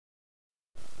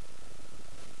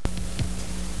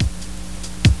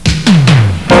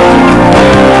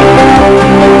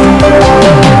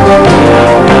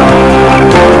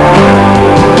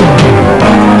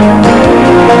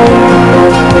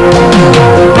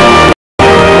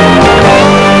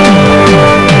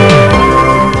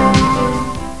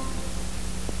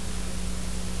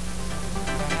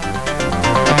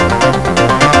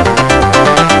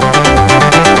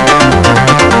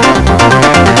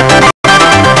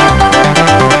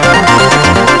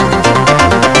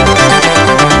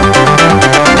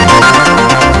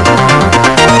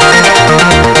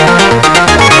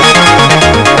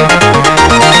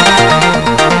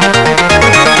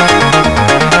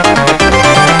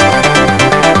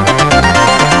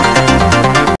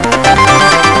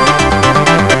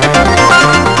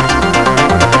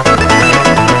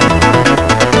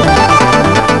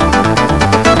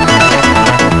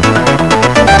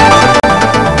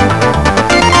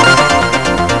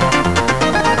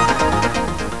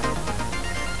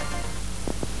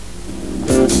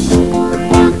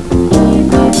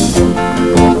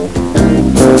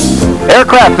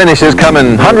Aircraft finishes come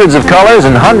in hundreds of colors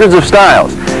and hundreds of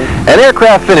styles. An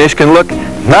aircraft finish can look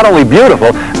not only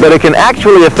beautiful, but it can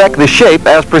actually affect the shape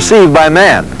as perceived by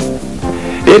man.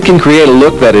 It can create a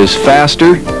look that is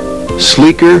faster,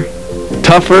 sleeker,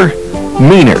 tougher,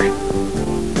 meaner.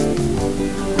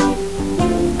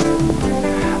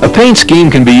 A paint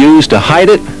scheme can be used to hide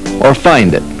it or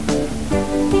find it.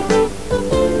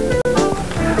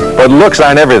 But looks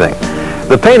aren't everything.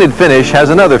 The painted finish has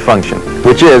another function,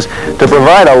 which is to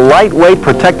provide a lightweight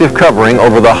protective covering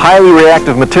over the highly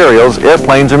reactive materials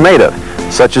airplanes are made of,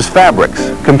 such as fabrics,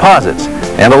 composites,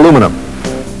 and aluminum.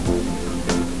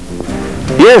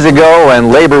 Years ago,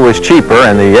 when labor was cheaper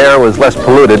and the air was less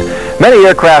polluted, many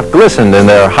aircraft glistened in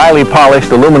their highly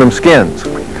polished aluminum skins.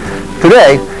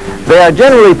 Today, they are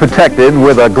generally protected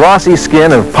with a glossy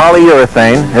skin of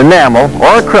polyurethane, enamel,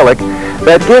 or acrylic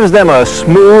that gives them a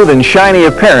smooth and shiny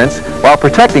appearance while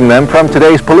protecting them from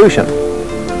today's pollution.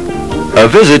 A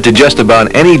visit to just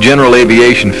about any general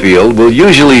aviation field will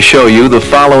usually show you the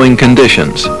following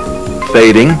conditions: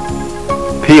 fading,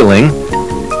 peeling,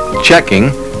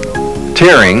 checking,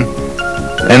 tearing,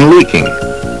 and leaking.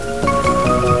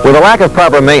 With a lack of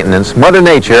proper maintenance, Mother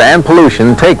Nature and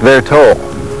pollution take their toll.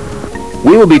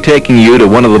 We will be taking you to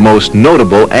one of the most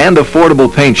notable and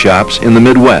affordable paint shops in the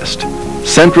Midwest,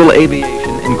 Central Aviation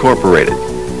Incorporated.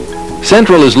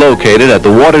 Central is located at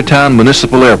the Watertown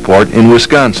Municipal Airport in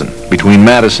Wisconsin, between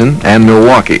Madison and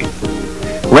Milwaukee.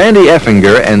 Randy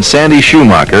Effinger and Sandy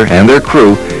Schumacher and their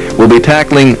crew will be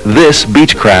tackling this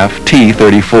Beechcraft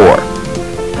T-34.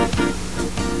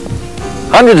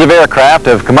 Hundreds of aircraft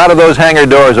have come out of those hangar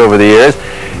doors over the years,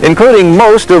 including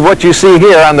most of what you see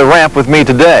here on the ramp with me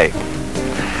today.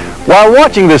 While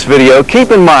watching this video,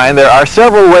 keep in mind there are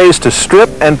several ways to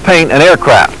strip and paint an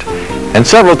aircraft, and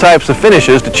several types of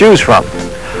finishes to choose from.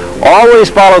 Always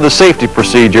follow the safety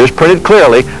procedures printed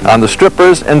clearly on the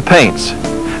strippers and paints.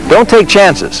 Don't take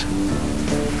chances.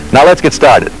 Now let's get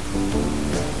started.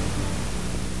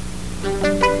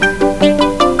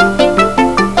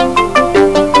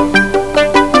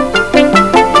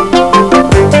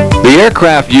 The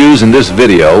aircraft used in this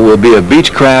video will be a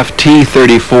Beechcraft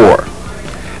T-34.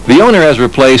 The owner has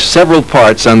replaced several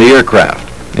parts on the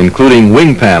aircraft, including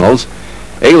wing panels,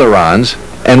 ailerons,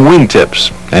 and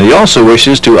wingtips, and he also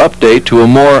wishes to update to a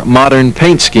more modern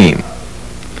paint scheme.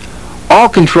 All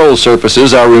control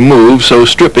surfaces are removed so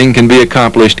stripping can be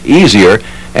accomplished easier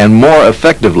and more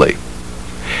effectively.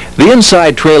 The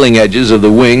inside trailing edges of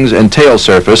the wings and tail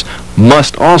surface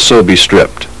must also be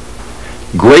stripped.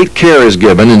 Great care is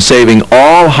given in saving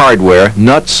all hardware,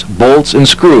 nuts, bolts, and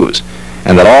screws,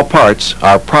 and that all parts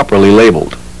are properly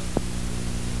labeled.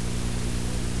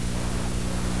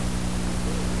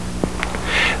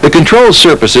 The control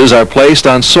surfaces are placed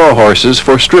on sawhorses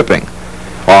for stripping.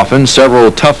 Often,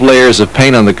 several tough layers of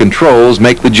paint on the controls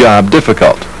make the job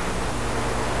difficult.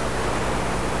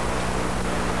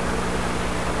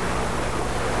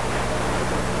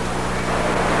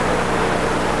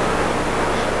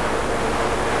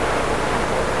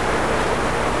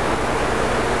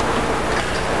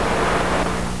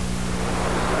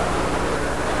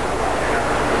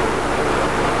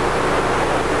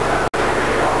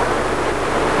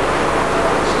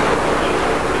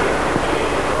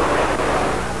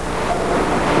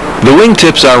 The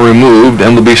wingtips are removed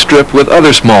and will be stripped with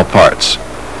other small parts.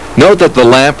 Note that the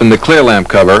lamp and the clear lamp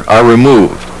cover are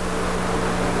removed.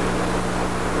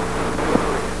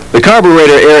 The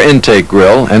carburetor air intake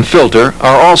grill and filter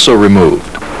are also removed.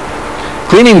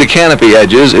 Cleaning the canopy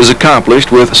edges is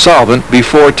accomplished with solvent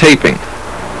before taping.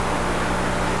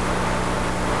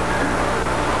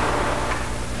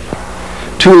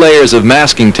 Two layers of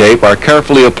masking tape are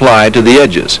carefully applied to the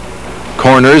edges.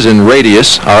 Corners and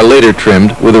radius are later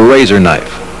trimmed with a razor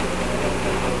knife.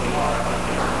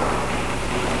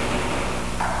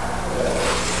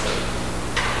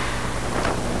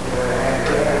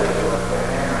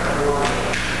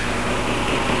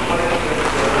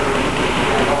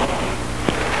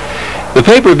 The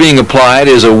paper being applied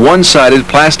is a one-sided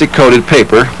plastic-coated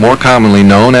paper, more commonly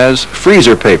known as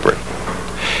freezer paper.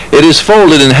 It is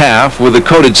folded in half with the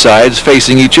coated sides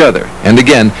facing each other, and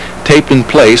again taped in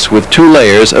place with two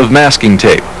layers of masking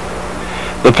tape.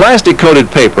 The plastic-coated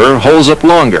paper holds up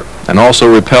longer and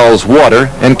also repels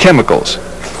water and chemicals.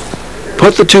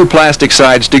 Put the two plastic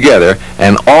sides together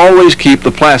and always keep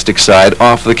the plastic side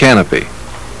off the canopy.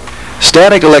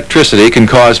 Static electricity can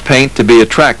cause paint to be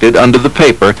attracted under the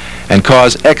paper and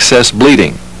cause excess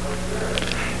bleeding.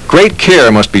 Great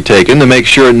care must be taken to make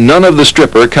sure none of the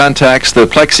stripper contacts the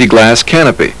plexiglass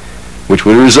canopy, which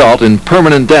would result in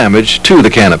permanent damage to the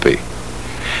canopy.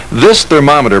 This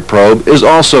thermometer probe is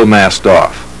also masked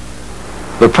off.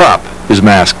 The prop is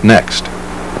masked next.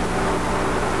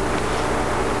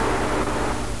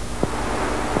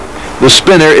 The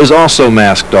spinner is also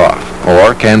masked off,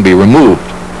 or can be removed.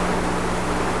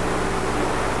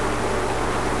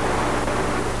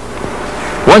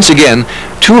 Once again,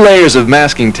 2 layers of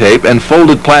masking tape and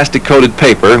folded plastic coated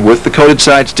paper with the coated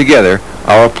sides together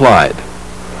are applied.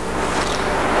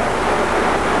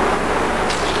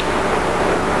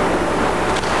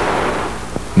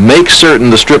 Make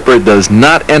certain the stripper does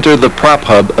not enter the prop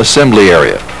hub assembly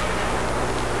area.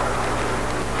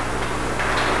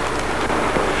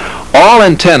 All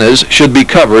antennas should be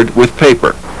covered with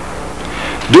paper.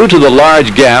 Due to the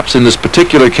large gaps in this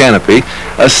particular canopy,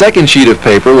 a second sheet of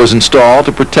paper was installed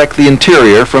to protect the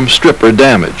interior from stripper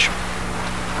damage.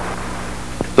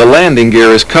 The landing gear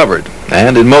is covered,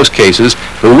 and in most cases,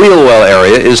 the wheel well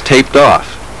area is taped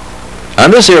off. On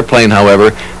this airplane, however,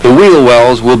 the wheel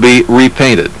wells will be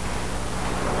repainted.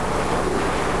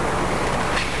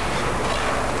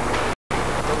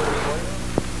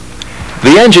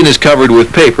 The engine is covered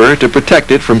with paper to protect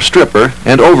it from stripper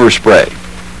and overspray.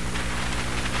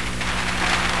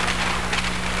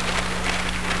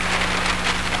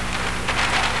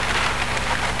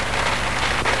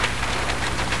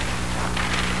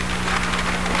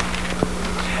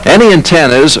 Any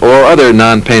antennas or other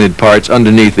non-painted parts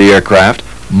underneath the aircraft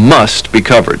must be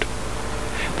covered.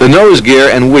 The nose gear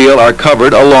and wheel are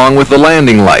covered along with the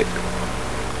landing light.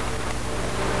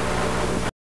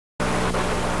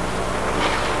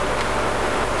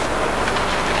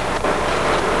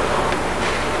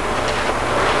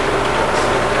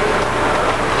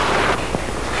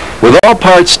 With all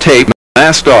parts taped and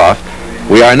masked off,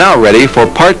 we are now ready for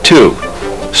Part 2,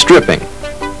 stripping.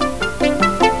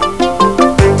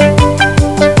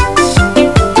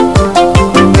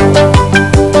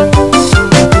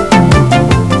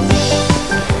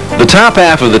 The top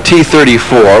half of the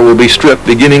T-34 will be stripped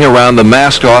beginning around the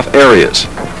masked-off areas.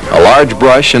 A large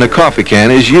brush and a coffee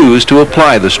can is used to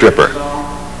apply the stripper.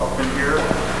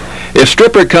 If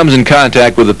stripper comes in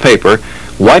contact with the paper,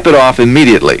 wipe it off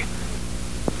immediately.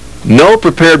 No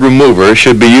prepared remover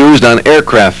should be used on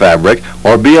aircraft fabric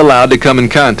or be allowed to come in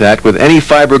contact with any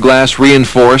fiberglass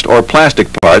reinforced or plastic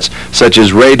parts such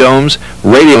as radomes,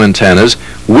 radio antennas,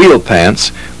 wheel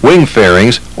pants, wing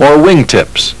fairings, or wing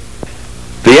tips.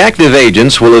 The active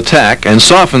agents will attack and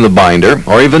soften the binder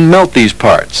or even melt these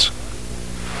parts.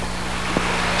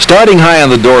 Starting high on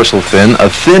the dorsal fin, a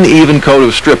thin, even coat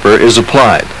of stripper is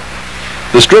applied.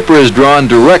 The stripper is drawn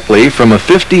directly from a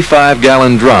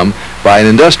 55-gallon drum by an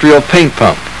industrial paint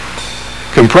pump.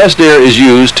 Compressed air is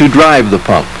used to drive the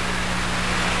pump.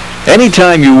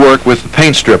 Anytime you work with the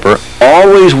paint stripper,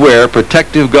 always wear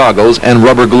protective goggles and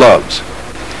rubber gloves.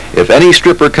 If any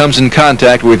stripper comes in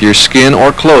contact with your skin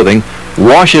or clothing,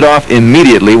 wash it off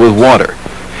immediately with water.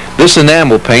 This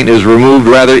enamel paint is removed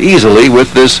rather easily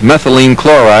with this methylene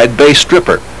chloride-based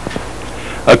stripper.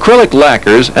 Acrylic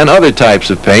lacquers and other types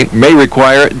of paint may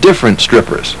require different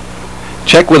strippers.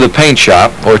 Check with a paint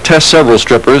shop or test several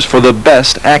strippers for the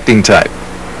best acting type.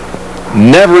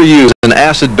 Never use an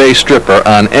acid-based stripper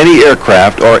on any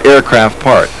aircraft or aircraft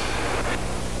part.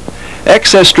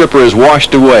 Excess stripper is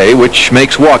washed away, which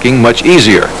makes walking much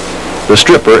easier. The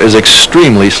stripper is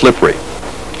extremely slippery.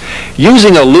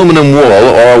 Using aluminum wool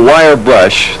or a wire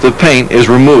brush, the paint is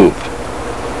removed.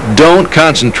 Don't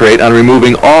concentrate on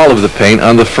removing all of the paint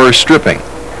on the first stripping.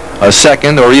 A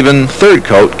second or even third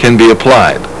coat can be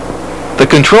applied. The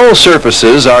control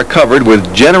surfaces are covered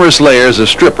with generous layers of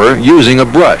stripper using a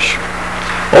brush.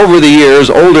 Over the years,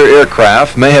 older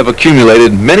aircraft may have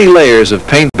accumulated many layers of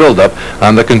paint buildup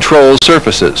on the control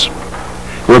surfaces.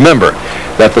 Remember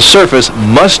that the surface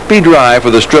must be dry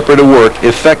for the stripper to work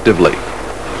effectively.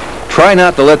 Try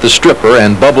not to let the stripper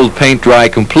and bubbled paint dry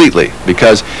completely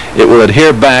because it will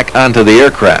adhere back onto the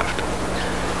aircraft.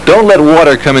 Don't let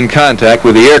water come in contact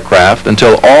with the aircraft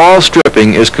until all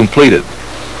stripping is completed.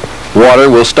 Water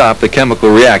will stop the chemical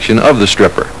reaction of the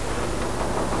stripper.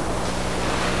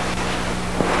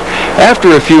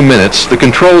 After a few minutes, the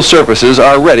control surfaces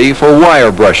are ready for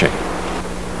wire brushing.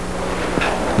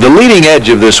 The leading edge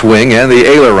of this wing and the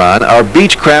aileron are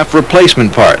Beechcraft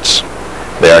replacement parts.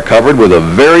 They are covered with a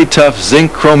very tough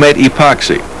zinc chromate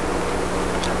epoxy.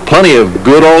 Plenty of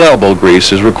good old elbow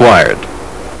grease is required.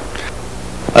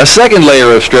 A second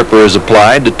layer of stripper is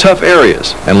applied to tough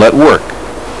areas and let work.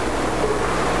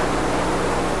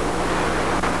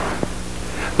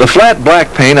 The flat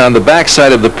black paint on the back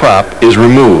side of the prop is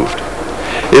removed.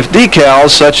 If decals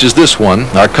such as this one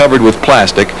are covered with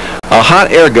plastic, a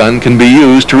hot air gun can be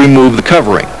used to remove the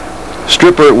covering.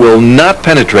 Stripper will not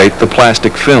penetrate the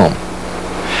plastic film.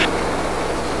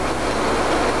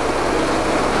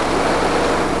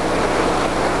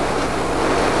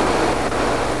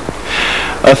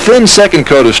 A thin second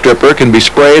coat of stripper can be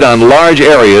sprayed on large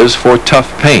areas for tough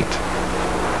paint.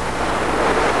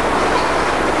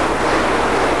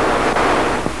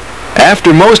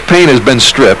 After most paint has been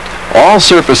stripped, all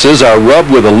surfaces are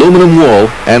rubbed with aluminum wool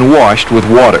and washed with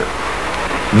water.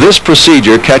 This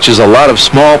procedure catches a lot of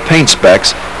small paint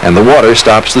specks and the water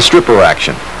stops the stripper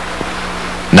action.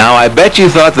 Now I bet you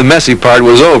thought the messy part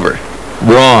was over.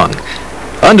 Wrong.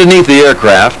 Underneath the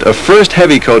aircraft, a first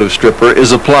heavy coat of stripper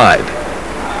is applied.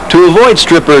 To avoid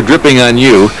stripper dripping on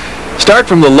you, start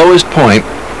from the lowest point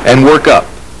and work up.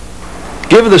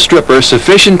 Give the stripper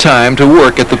sufficient time to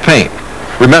work at the paint.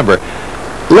 Remember,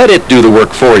 let it do the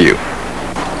work for you.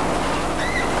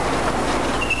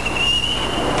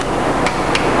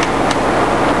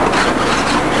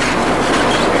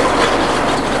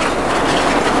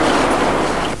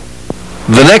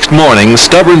 The next morning,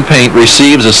 stubborn paint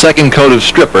receives a second coat of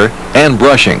stripper and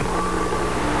brushing.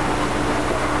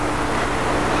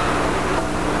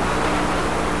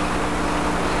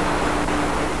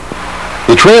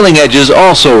 The trailing edges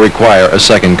also require a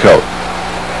second coat.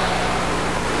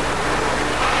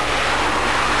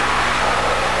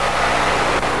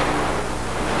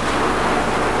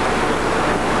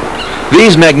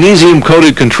 These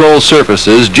magnesium-coated control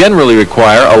surfaces generally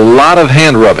require a lot of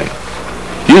hand rubbing.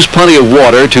 Use plenty of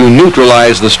water to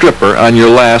neutralize the stripper on your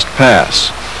last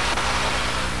pass.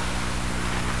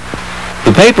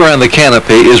 The paper on the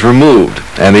canopy is removed,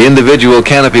 and the individual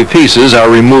canopy pieces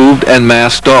are removed and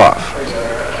masked off.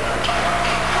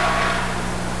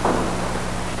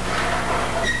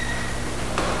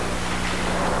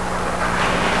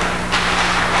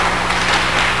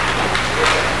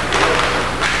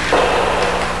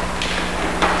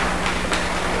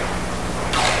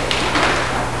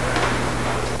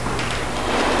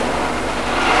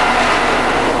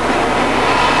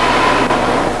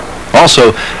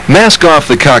 Also, mask off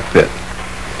the cockpit.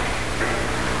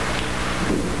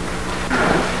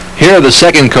 Here the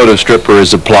second coat of stripper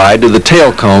is applied to the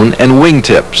tail cone and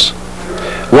wingtips.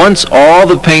 Once all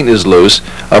the paint is loose,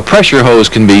 a pressure hose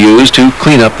can be used to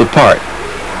clean up the part.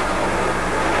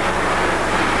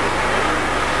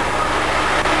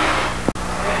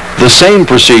 The same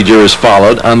procedure is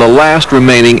followed on the last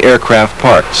remaining aircraft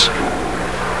parts.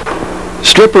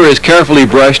 Stripper is carefully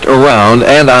brushed around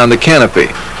and on the canopy.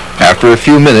 After a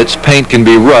few minutes, paint can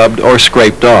be rubbed or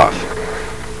scraped off.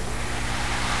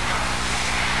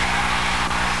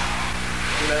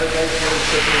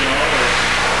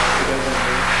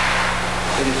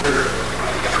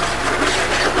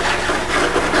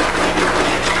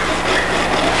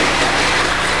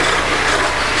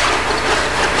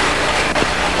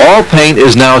 All paint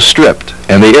is now stripped,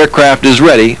 and the aircraft is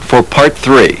ready for Part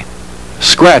 3,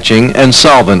 scratching and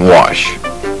solvent wash.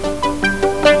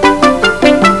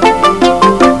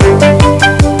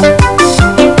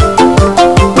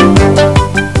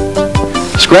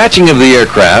 Scratching of the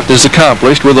aircraft is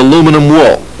accomplished with aluminum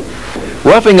wool.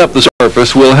 Roughing up the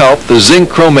surface will help the zinc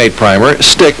chromate primer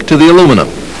stick to the aluminum.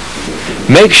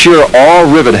 Make sure all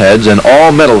rivet heads and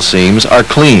all metal seams are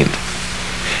cleaned.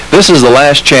 This is the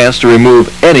last chance to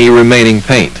remove any remaining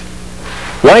paint.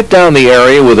 Wipe down the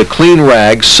area with a clean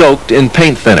rag soaked in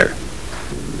paint thinner.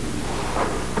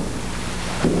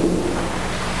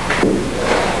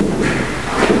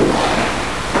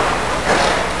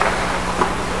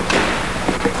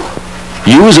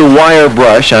 Use a wire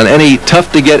brush on any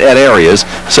tough-to-get-at areas,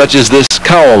 such as this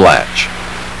cowl latch.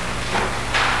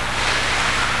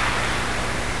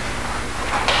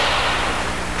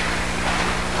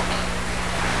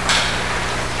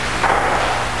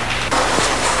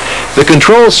 The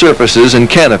control surfaces and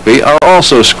canopy are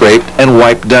also scraped and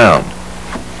wiped down.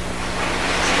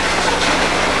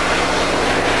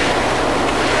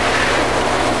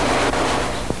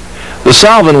 The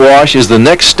solvent wash is the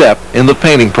next step in the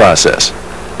painting process.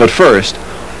 But first,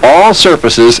 all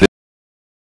surfaces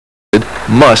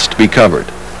must be covered.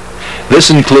 This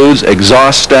includes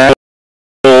exhaust stacks,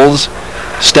 holes,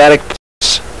 static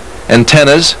ports,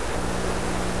 antennas,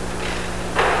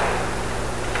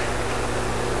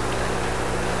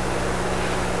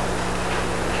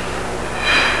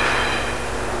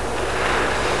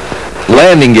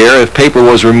 landing gear if paper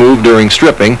was removed during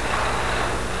stripping,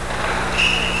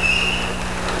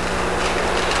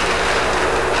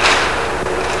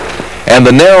 and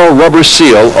the narrow rubber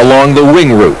seal along the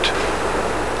wing root.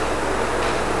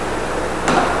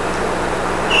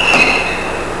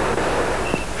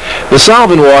 The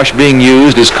solvent wash being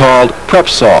used is called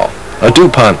Prep-Sol, a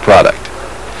DuPont product.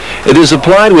 It is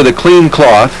applied with a clean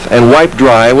cloth and wiped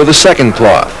dry with a second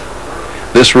cloth.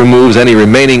 This removes any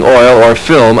remaining oil or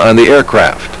film on the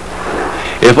aircraft.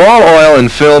 If all oil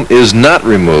and film is not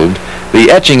removed, The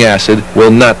etching acid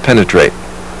will not penetrate.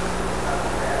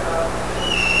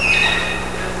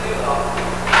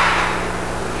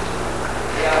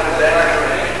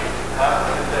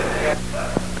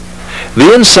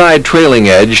 The inside trailing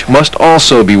edge must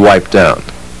also be wiped down.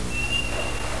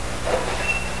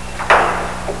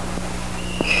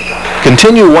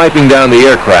 Continue wiping down the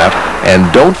aircraft,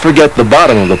 and don't forget the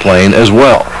bottom of the plane as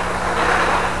well.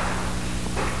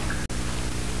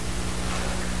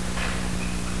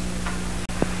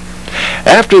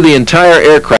 After the entire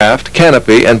aircraft,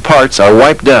 canopy, and parts are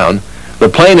wiped down, the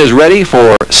plane is ready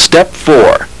for Step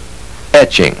 4,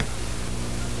 etching.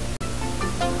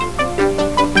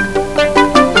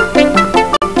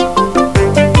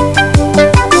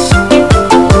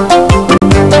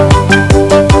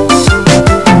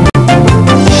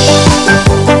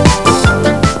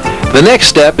 The next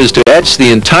step is to etch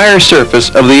the entire surface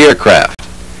of the aircraft.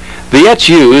 The etch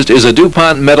used is a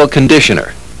DuPont metal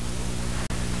conditioner.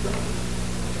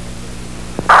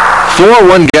 4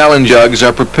 one-gallon jugs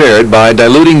are prepared by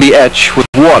diluting the etch with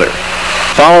water.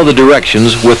 Follow the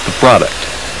directions with the product.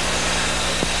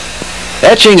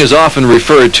 Etching is often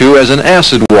referred to as an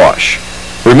acid wash.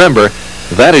 Remember,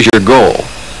 that is your goal.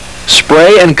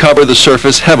 Spray and cover the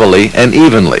surface heavily and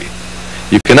evenly.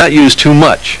 You cannot use too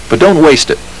much, but don't waste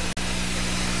it.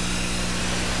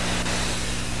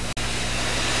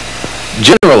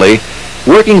 Generally,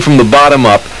 working from the bottom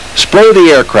up, spray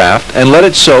the aircraft and let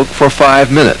it soak for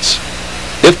 5 minutes.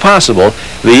 If possible,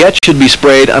 the etch should be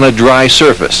sprayed on a dry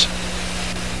surface.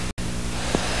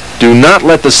 Do not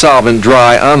let the solvent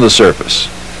dry on the surface.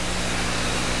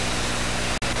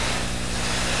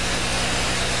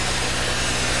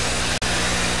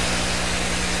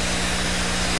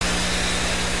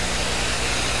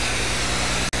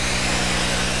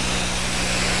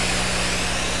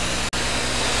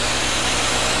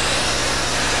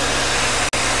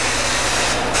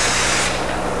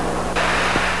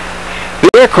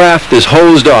 The aircraft is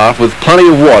hosed off with plenty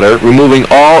of water, removing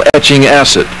all etching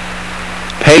acid.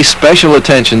 Pay special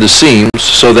attention to seams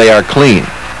so they are clean.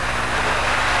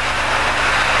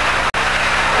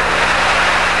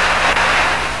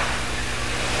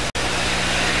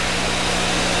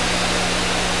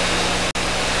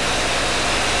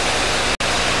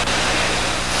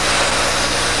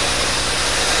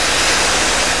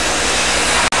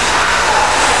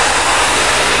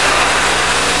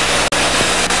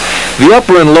 The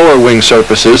upper and lower wing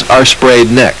surfaces are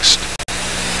sprayed next.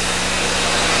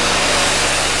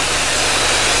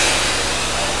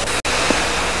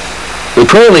 The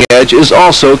trailing edge is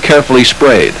also carefully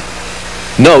sprayed.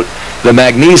 Note, the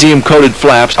magnesium-coated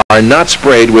flaps are not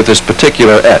sprayed with this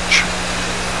particular etch.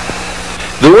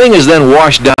 The wing is then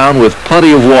washed down with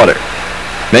plenty of water.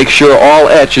 Make sure all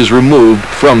etch is removed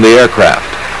from the aircraft.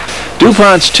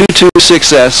 DuPont's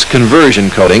 226S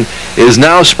conversion coating is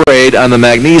now sprayed on the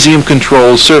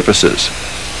magnesium-controlled surfaces.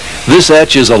 This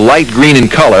etch is a light green in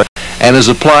color and is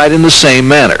applied in the same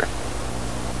manner.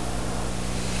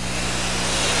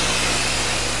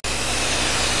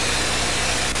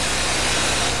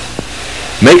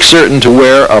 Make certain to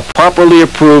wear a properly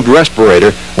approved respirator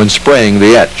when spraying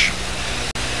the etch.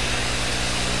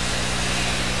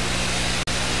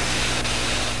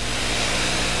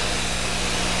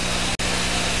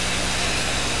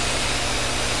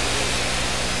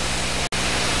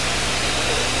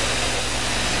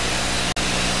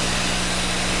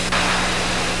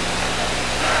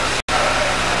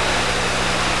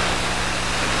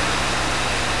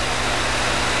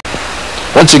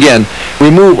 Once again,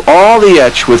 remove all the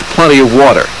etch with plenty of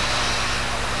water.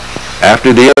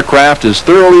 After the aircraft is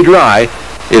thoroughly dry,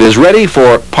 it is ready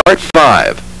for Part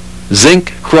 5,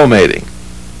 zinc chromating.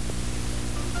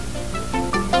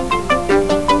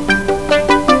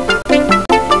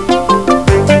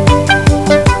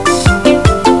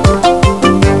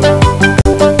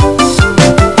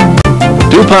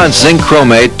 DuPont's zinc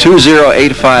chromate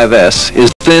 2085S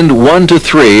is thinned 1 to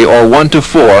 3 or 1 to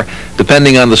 4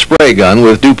 depending on the spray gun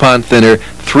with DuPont thinner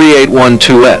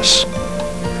 3812S.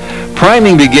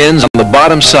 Priming begins on the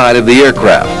bottom side of the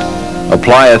aircraft.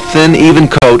 Apply a thin, even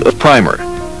coat of primer.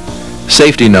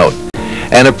 Safety note: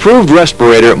 an approved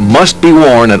respirator must be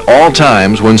worn at all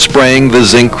times when spraying the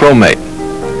zinc chromate.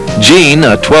 Gene,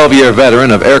 a 12-year veteran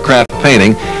of aircraft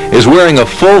painting, is wearing a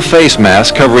full face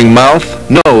mask covering mouth,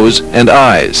 nose, and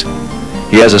eyes.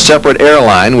 He has a separate air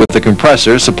line with the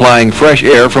compressor supplying fresh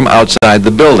air from outside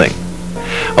the building.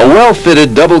 A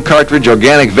well-fitted double cartridge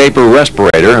organic vapor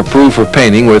respirator approved for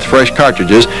painting with fresh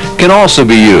cartridges can also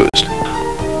be used.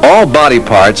 All body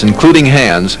parts, including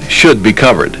hands, should be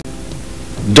covered.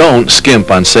 Don't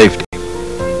skimp on safety.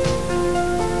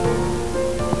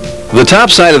 The top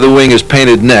side of the wing is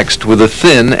painted next with a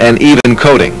thin and even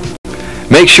coating.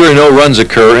 Make sure no runs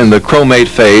occur in the chromate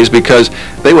phase because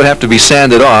they would have to be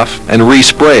sanded off and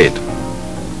resprayed.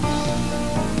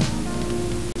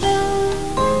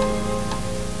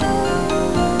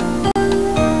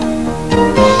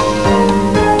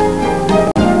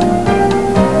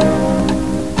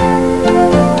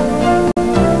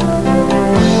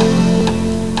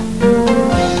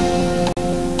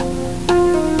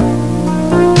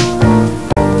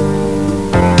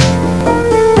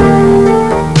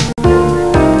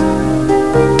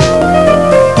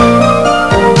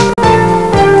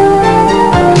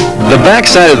 The back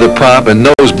side of the prop and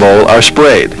nose bowl are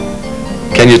sprayed.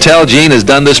 Can you tell Gene has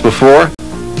done this before?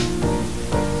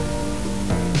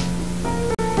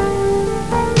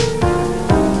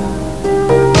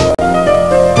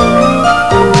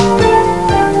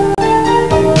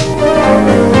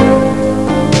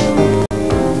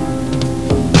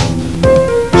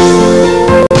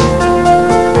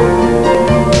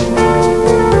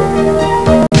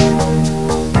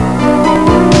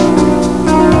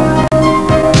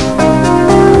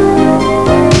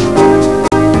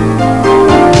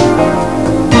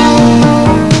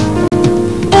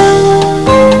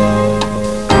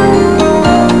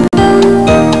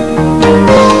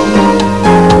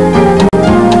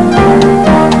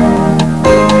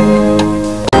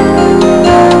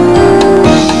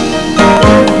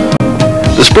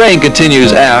 The spraying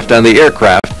continues aft on the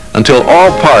aircraft until all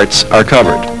parts are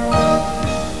covered.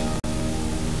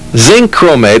 Zinc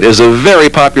chromate is a very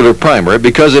popular primer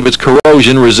because of its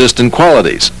corrosion-resistant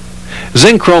qualities.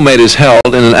 Zinc chromate is held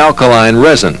in an alkaline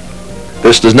resin.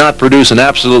 This does not produce an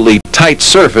absolutely tight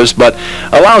surface, but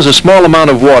allows a small amount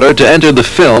of water to enter the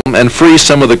film and freeze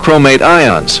some of the chromate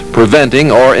ions,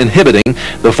 preventing or inhibiting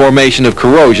the formation of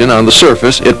corrosion on the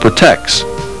surface it protects.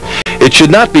 It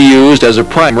should not be used as a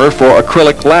primer for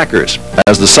acrylic lacquers,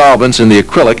 as the solvents in the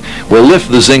acrylic will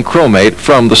lift the zinc chromate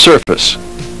from the surface.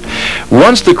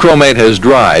 Once the chromate has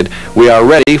dried, we are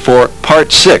ready for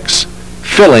Part 6,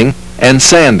 filling and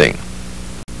sanding.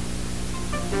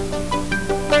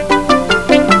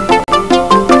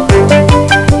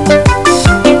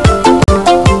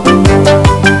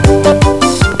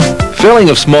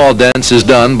 Filling of small dents is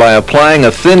done by applying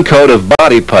a thin coat of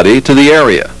body putty to the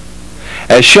area.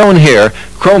 As shown here,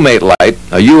 Chromate Light,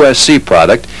 a USC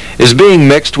product, is being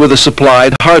mixed with a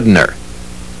supplied hardener.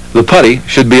 The putty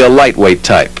should be a lightweight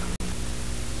type.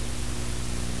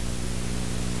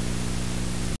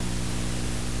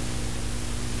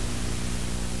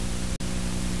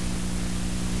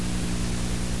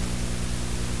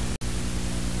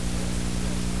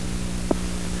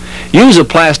 Use a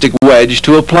plastic wedge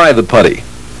to apply the putty.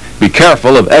 Be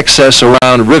careful of excess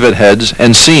around rivet heads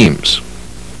and seams.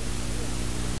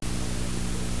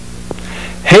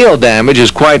 Hail damage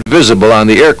is quite visible on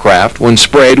the aircraft when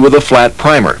sprayed with a flat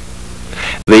primer.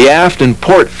 The aft and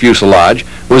port fuselage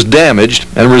was damaged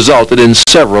and resulted in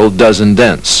several dozen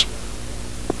dents.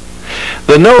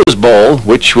 The nose bowl,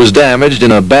 which was damaged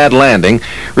in a bad landing,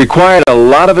 required a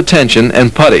lot of attention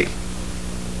and putty.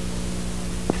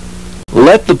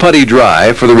 Let the putty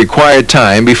dry for the required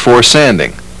time before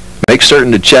sanding. Make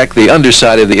certain to check the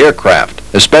underside of the aircraft,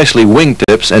 especially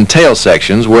wingtips and tail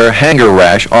sections where hanger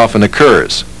rash often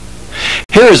occurs.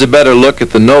 Here is a better look at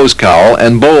the nose cowl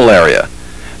and bowl area.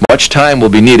 Much time will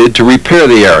be needed to repair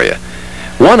the area.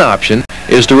 One option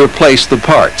is to replace the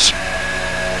parts.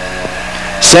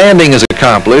 Sanding is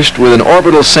accomplished with an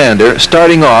orbital sander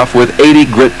starting off with 80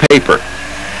 grit paper.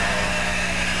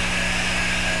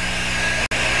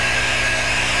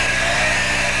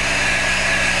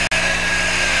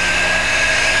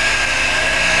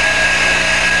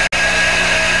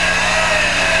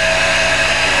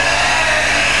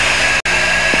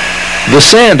 The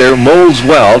sander molds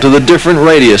well to the different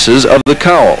radiuses of the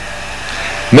cowl.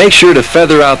 Make sure to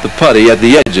feather out the putty at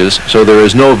the edges so there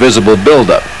is no visible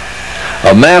buildup.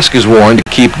 A mask is worn to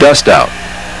keep dust out.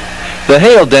 The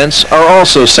hail dents are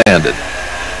also sanded.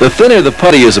 The thinner the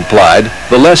putty is applied,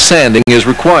 the less sanding is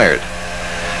required.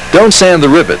 Don't sand the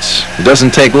rivets. It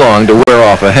doesn't take long to wear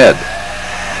off a head.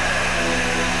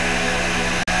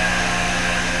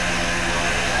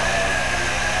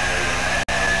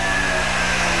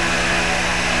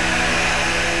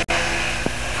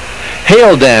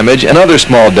 Hail damage and other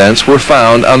small dents were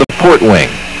found on the port wing.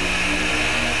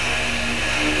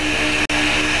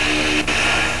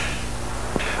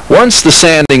 Once the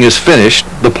sanding is finished,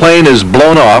 the plane is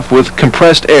blown off with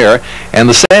compressed air and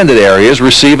the sanded areas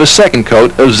receive a second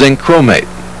coat of zinc chromate.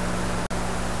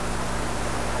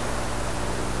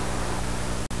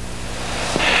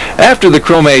 After the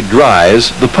chromate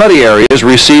dries, the putty areas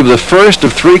receive the first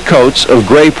of 3 coats of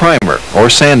gray primer, or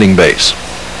sanding base.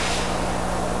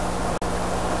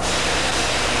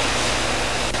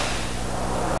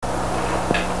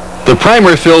 The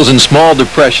primer fills in small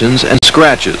depressions and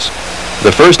scratches.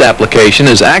 The first application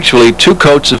is actually 2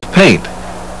 coats of paint.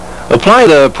 Apply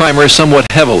the primer somewhat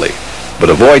heavily, but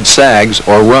avoid sags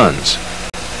or runs.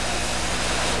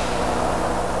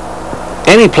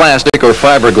 Any plastic or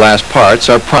fiberglass parts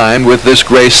are primed with this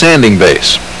gray sanding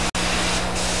base.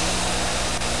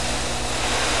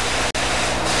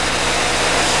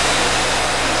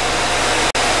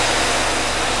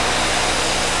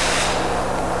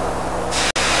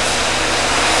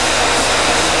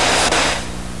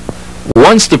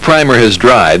 Once the primer has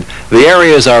dried, the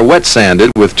areas are wet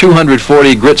sanded with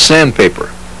 240 grit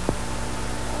sandpaper.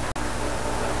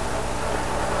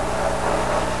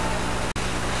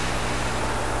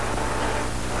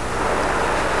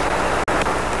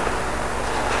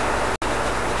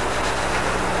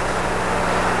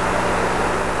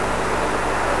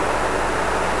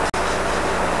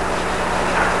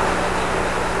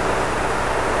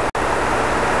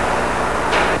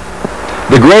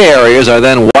 The gray areas are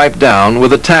then wiped down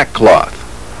with a tack cloth.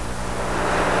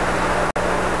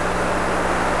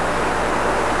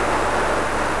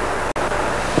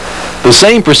 The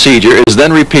same procedure is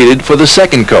then repeated for the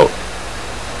second coat.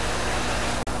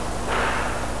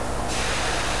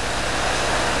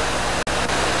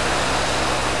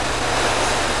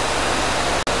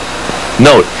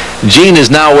 Note, Gene is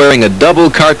now wearing a double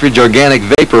cartridge organic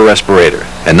vapor respirator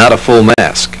and not a full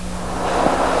mask.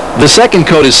 The second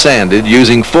coat is sanded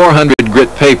using 400 grit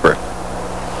paper.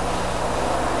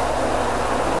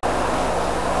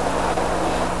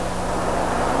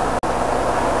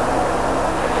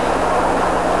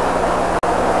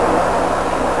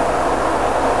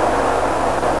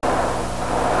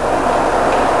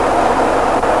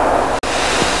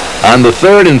 On the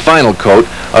third and final coat,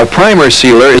 a primer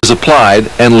sealer is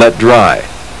applied and let dry.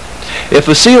 If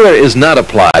a sealer is not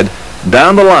applied,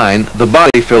 down the line the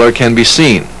body filler can be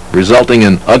seen, resulting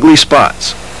in ugly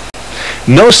spots.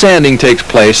 No sanding takes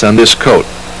place on this coat.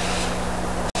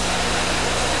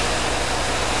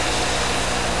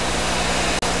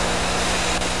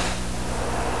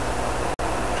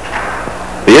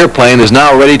 The airplane is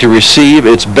now ready to receive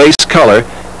its base color,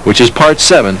 which is part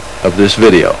 7 of this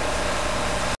video.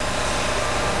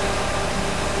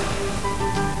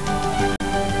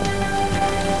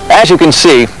 As you can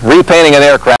see, repainting an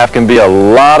aircraft can be a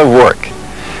lot of work.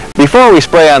 Before we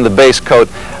spray on the base coat,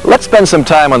 let's spend some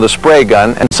time on the spray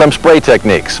gun and some spray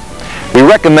techniques. We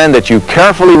recommend that you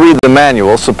carefully read the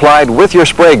manual supplied with your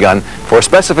spray gun for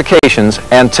specifications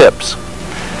and tips.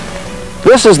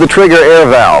 This is the trigger air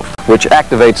valve, which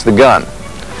activates the gun.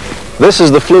 This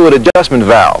is the fluid adjustment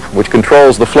valve, which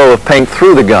controls the flow of paint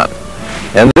through the gun.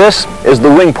 And this is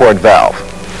the wing port valve.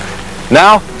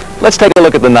 Now, let's take a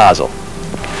look at the nozzle.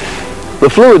 The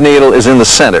fluid needle is in the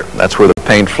center. That's where the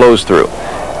paint flows through.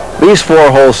 These 4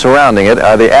 holes surrounding it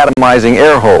are the atomizing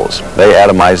air holes. They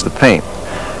atomize the paint.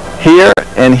 Here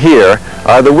and here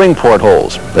are the wing port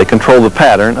holes. They control the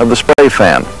pattern of the spray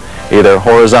fan, either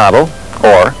horizontal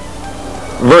or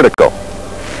vertical.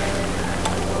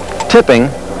 Tipping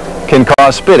can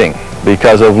cause spitting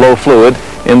because of low fluid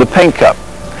in the paint cup.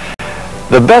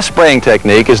 The best spraying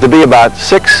technique is to be about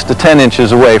 6 to 10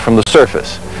 inches away from the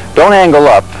surface. Don't angle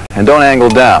up and don't angle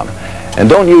down, and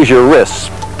don't use your wrists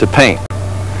to paint.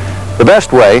 The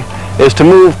best way is to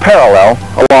move parallel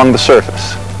along the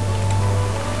surface.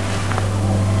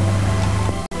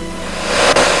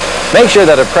 Make sure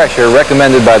that a pressure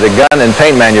recommended by the gun and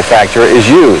paint manufacturer is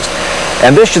used,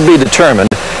 and this should be determined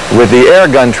with the air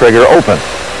gun trigger open.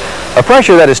 A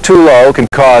pressure that is too low can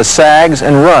cause sags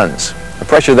and runs. A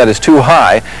pressure that is too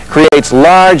high creates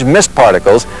large mist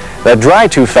particles that dry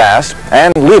too fast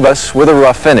and leave us with a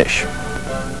rough finish.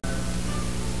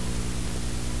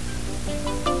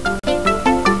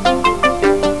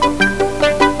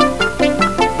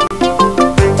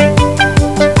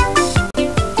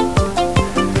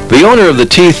 The owner of the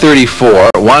T-34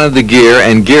 wanted the gear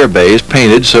and gear bays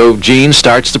painted, so Gene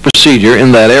starts the procedure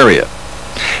in that area.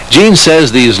 Gene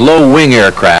says these low-wing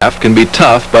aircraft can be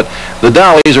tough, but the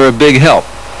dollies are a big help.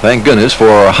 Thank goodness for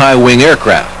a high-wing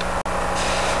aircraft.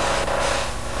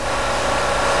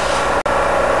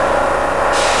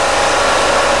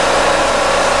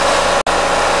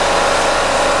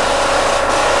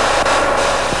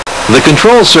 The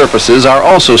control surfaces are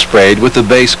also sprayed with the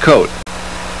base coat.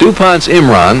 DuPont's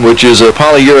Imron, which is a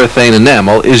polyurethane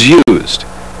enamel, is used.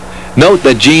 Note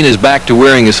that Gene is back to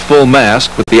wearing his full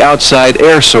mask with the outside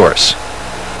air source.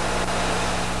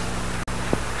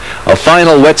 A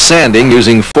final wet sanding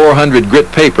using 400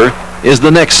 grit paper is the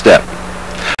next step.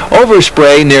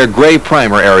 Overspray near gray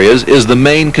primer areas is the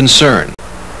main concern.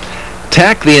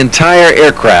 Tack the entire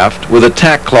aircraft with a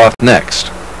tack cloth next.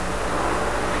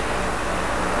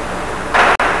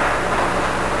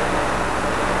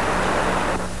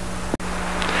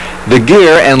 The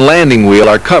gear and landing wheel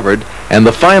are covered, and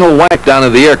the final wipe down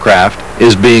of the aircraft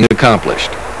is being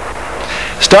accomplished.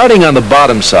 Starting on the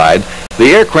bottom side,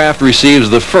 the aircraft receives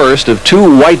the first of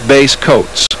 2 white base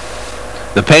coats.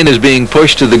 The paint is being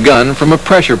pushed to the gun from a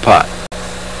pressure pot.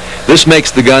 This makes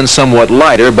the gun somewhat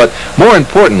lighter, but more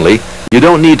importantly, you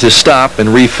don't need to stop and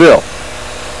refill.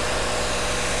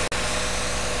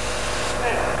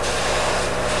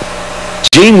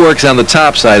 Gene works on the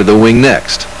top side of the wing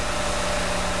next.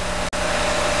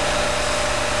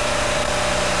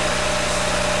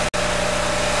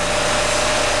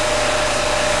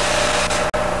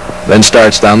 Then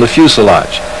starts down the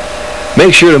fuselage.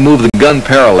 Make sure to move the gun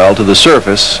parallel to the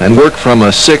surface and work from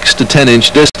a 6 to 10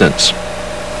 inch distance.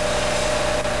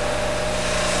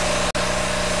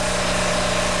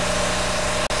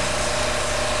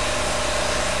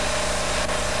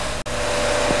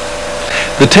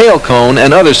 The tail cone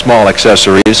and other small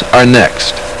accessories are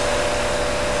next.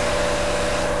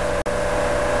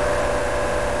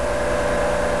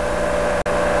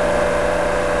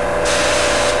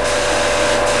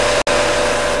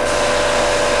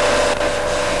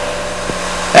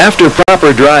 After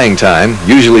proper drying time,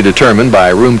 usually determined by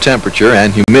room temperature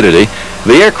and humidity,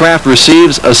 the aircraft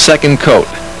receives a second coat.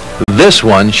 This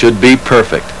one should be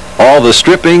perfect. All the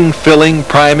stripping, filling,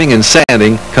 priming, and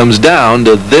sanding comes down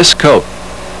to this coat.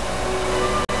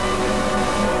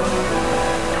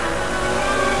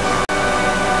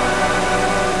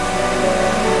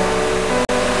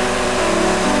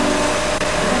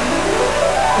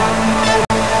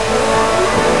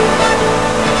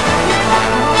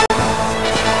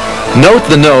 Note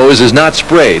the nose is not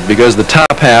sprayed because the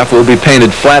top half will be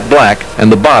painted flat black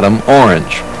and the bottom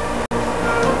orange.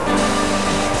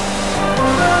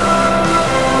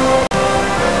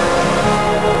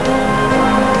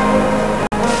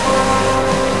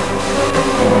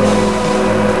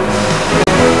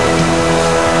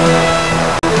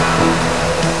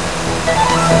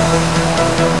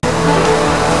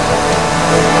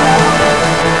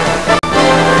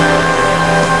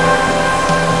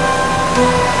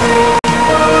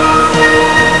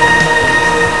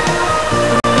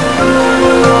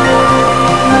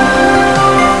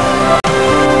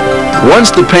 Once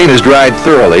the paint is dried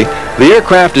thoroughly, the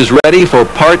aircraft is ready for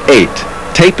Part 8,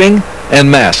 taping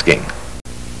and masking.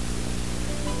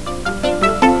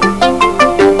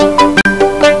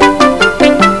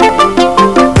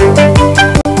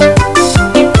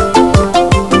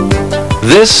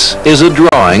 This is a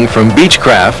drawing from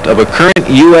Beechcraft of a current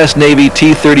U.S. Navy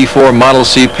T-34 Model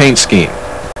C paint scheme.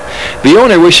 The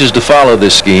owner wishes to follow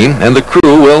this scheme, and the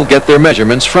crew will get their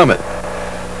measurements from it.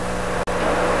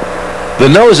 The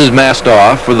nose is masked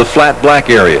off for the flat black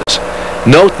areas.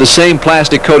 Note the same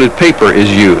plastic-coated paper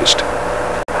is used.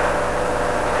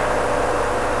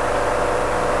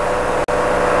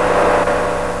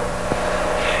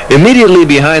 Immediately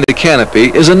behind the canopy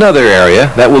is another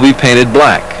area that will be painted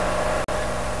black.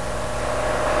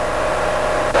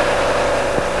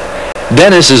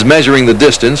 Dennis is measuring the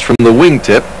distance from the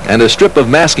wingtip, and a strip of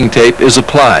masking tape is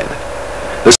applied.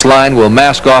 This line will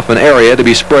mask off an area to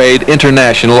be sprayed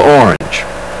International Orange.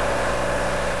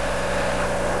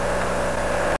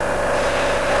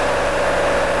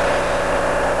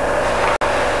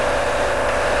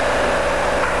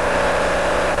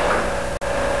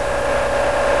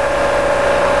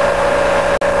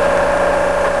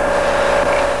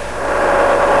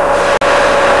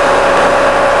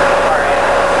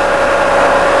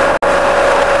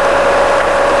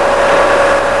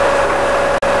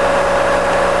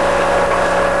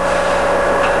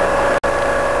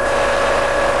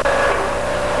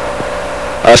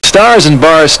 A stars and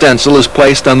bars stencil is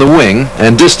placed on the wing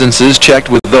and distances checked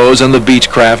with those on the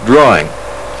Beechcraft drawing.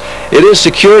 It is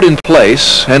secured in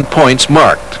place and points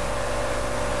marked.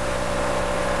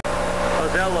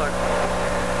 How's that look?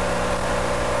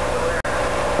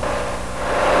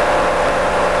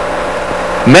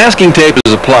 Masking tape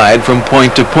is applied from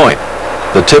point to point.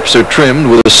 The tips are trimmed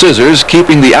with scissors,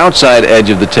 keeping the outside edge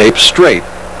of the tape straight.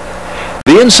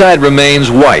 The inside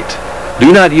remains white.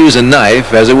 Do not use a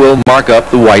knife as it will mark up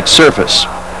the white surface.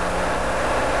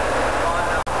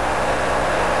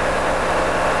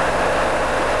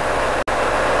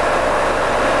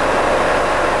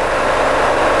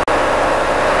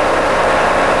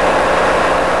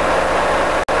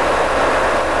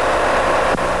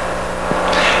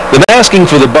 The masking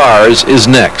for the bars is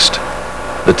next.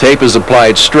 The tape is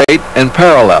applied straight and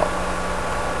parallel.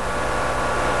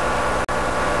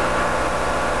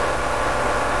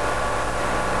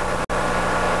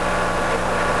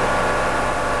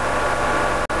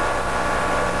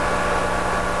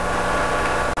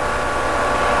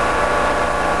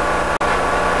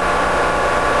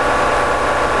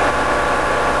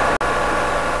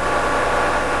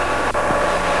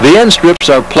 The end strips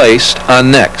are placed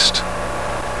on next.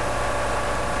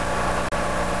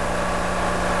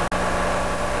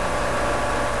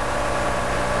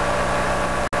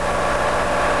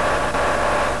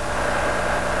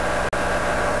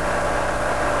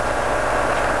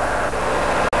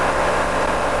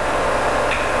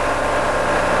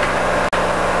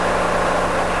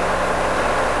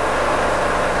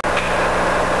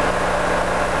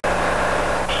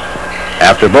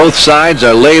 After both sides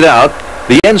are laid out,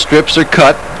 the end strips are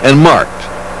cut and marked.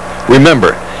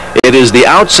 Remember, it is the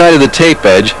outside of the tape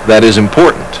edge that is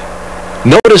important.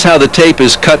 Notice how the tape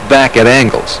is cut back at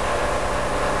angles.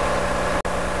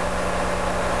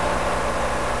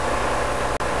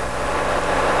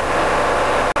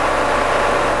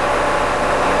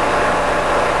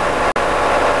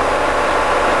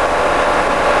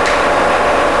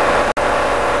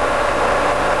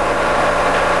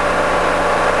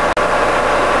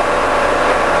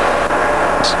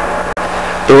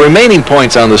 The remaining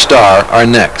points on the star are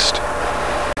next.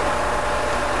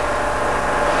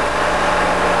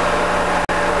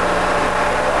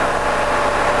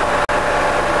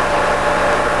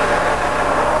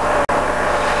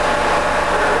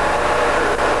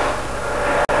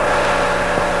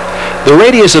 The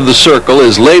radius of the circle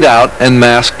is laid out and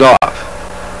masked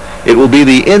off. It will be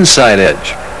the inside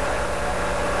edge.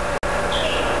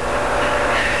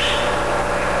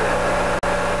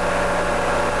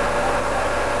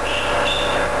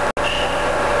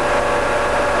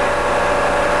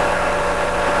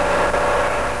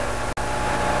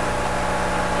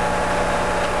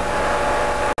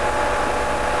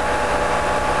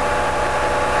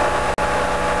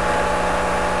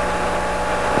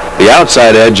 The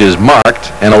outside edge is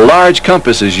marked and a large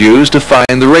compass is used to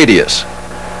find the radius.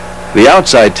 The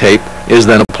outside tape is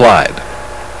then applied.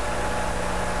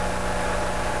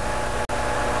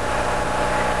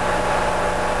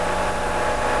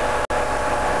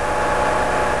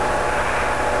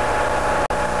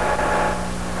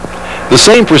 The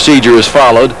same procedure is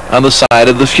followed on the side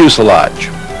of the fuselage.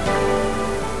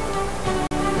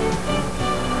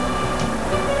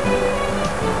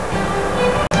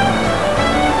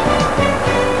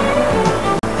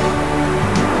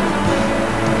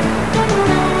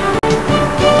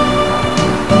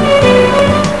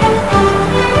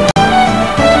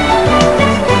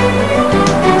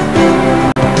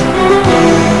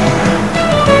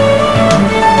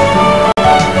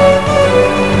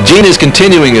 Gene is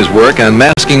continuing his work on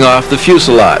masking off the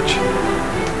fuselage.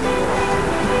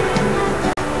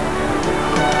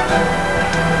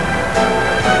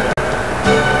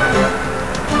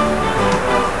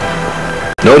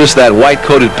 Notice that white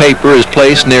coated paper is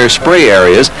placed near spray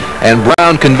areas and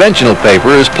brown conventional paper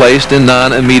is placed in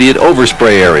non-immediate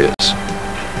overspray areas.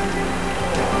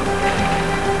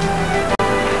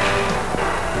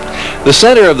 The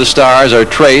center of the stars are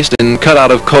traced and cut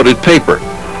out of coated paper.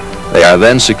 They are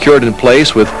then secured in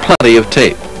place with plenty of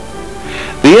tape.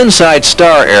 The inside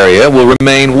star area will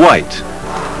remain white.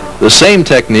 The same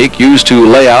technique used to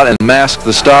lay out and mask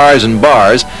the stars and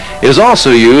bars is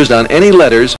also used on any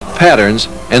letters, patterns,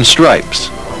 and stripes.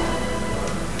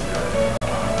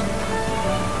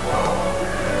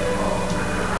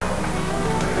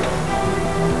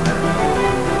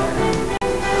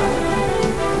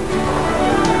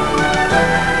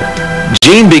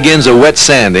 Gene begins a wet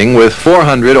sanding with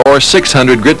 400 or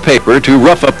 600 grit paper to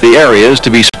rough up the areas to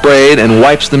be sprayed and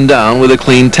wipes them down with a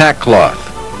clean tack cloth.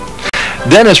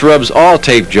 Dennis rubs all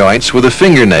tape joints with a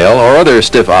fingernail or other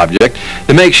stiff object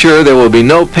to make sure there will be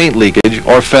no paint leakage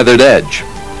or feathered edge.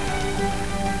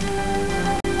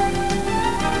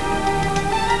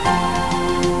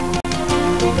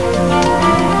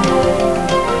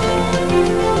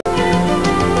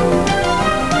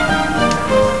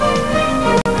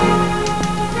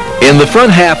 In the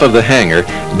front half of the hanger,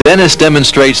 Dennis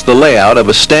demonstrates the layout of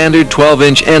a standard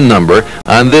 12-inch end number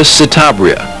on this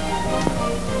citabria.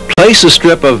 Place a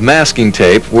strip of masking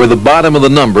tape where the bottom of the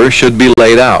number should be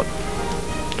laid out.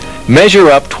 Measure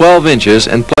up 12 inches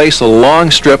and place a long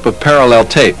strip of parallel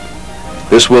tape.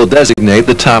 This will designate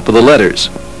the top of the letters.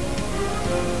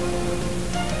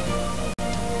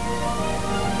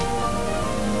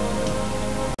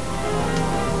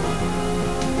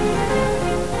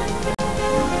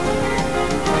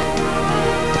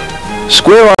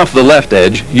 Square off the left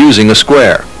edge using a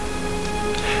square.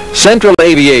 Central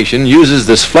Aviation uses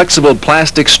this flexible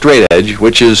plastic straight edge,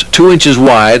 which is 2 inches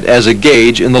wide, as a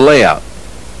gauge in the layout.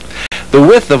 The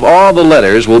width of all the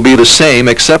letters will be the same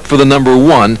except for the number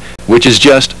 1, which is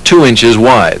just 2 inches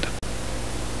wide.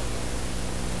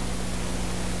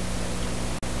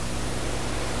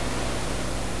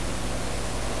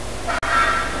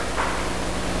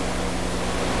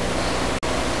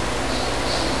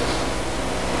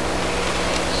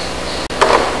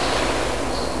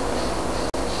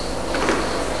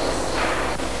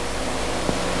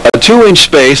 A 2-inch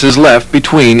space is left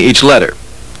between each letter.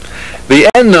 The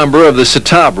end number of the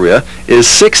Citabria is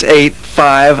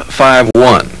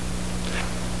 68551.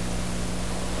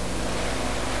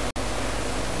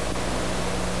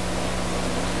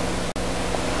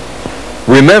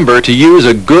 Remember to use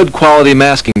a good quality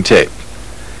masking tape.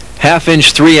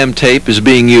 1/2-inch 3M tape is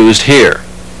being used here.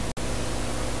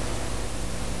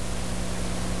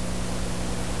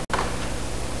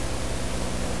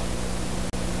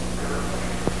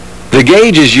 The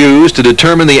gauge is used to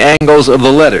determine the angles of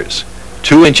the letters.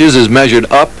 2 inches is measured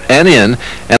up and in,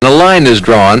 and a line is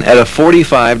drawn at a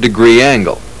 45-degree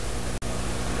angle.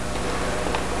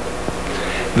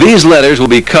 These letters will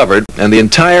be covered, and the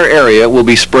entire area will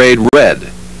be sprayed red.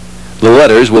 The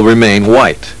letters will remain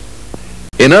white.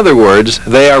 In other words,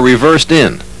 they are reversed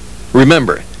in.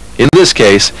 Remember, in this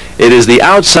case, it is the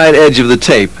outside edge of the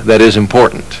tape that is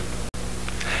important.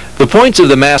 The points of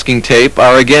the masking tape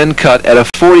are again cut at a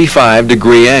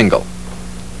 45-degree angle.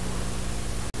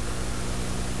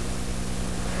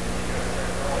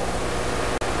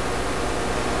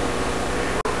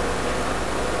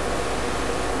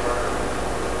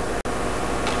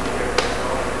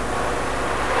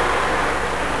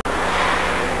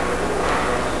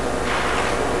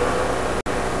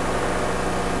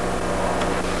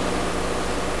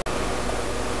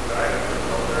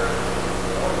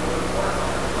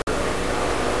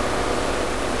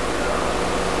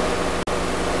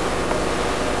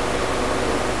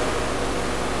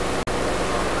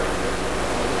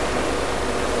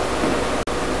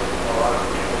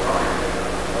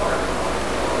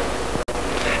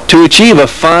 To achieve a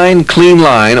fine, clean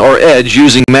line or edge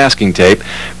using masking tape,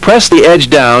 press the edge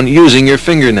down using your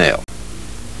fingernail.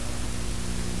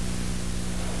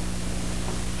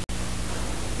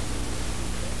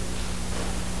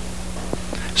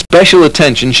 Special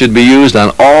attention should be used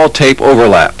on all tape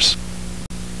overlaps.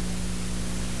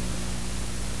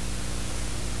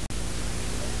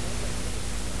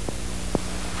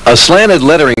 A slanted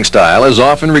lettering style is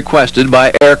often requested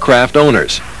by aircraft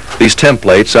owners. These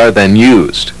templates are then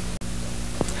used.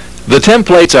 The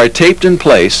templates are taped in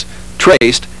place,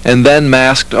 traced, and then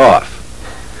masked off.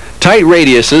 Tight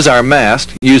radiuses are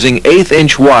masked using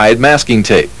 1/8-inch wide masking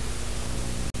tape.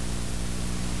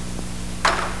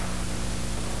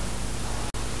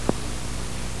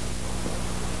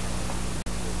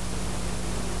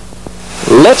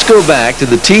 Let's go back to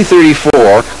the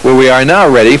T-34, where we are now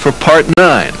ready for Part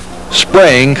 9,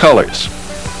 spraying colors.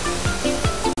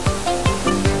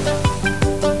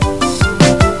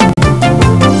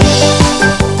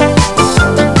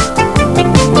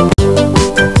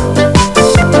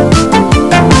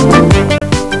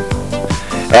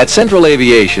 At Central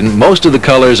Aviation, most of the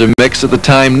colors are mixed at the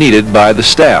time needed by the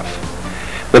staff.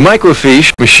 The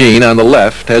microfiche machine on the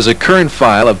left has a current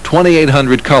file of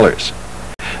 2,800 colors.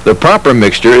 The proper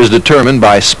mixture is determined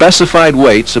by specified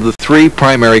weights of the 3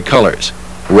 primary colors: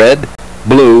 red,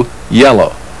 blue,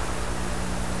 yellow.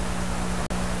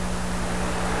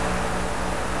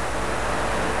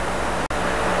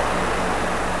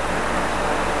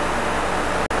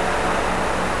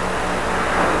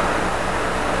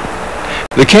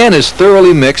 The can is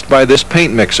thoroughly mixed by this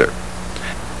paint mixer.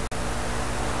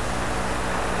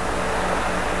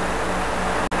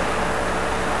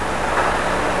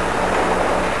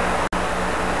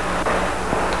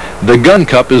 The gun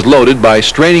cup is loaded by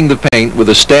straining the paint with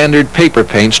a standard paper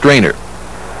paint strainer.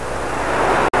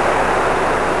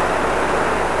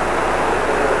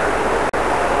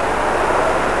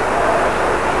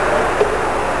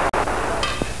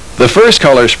 The first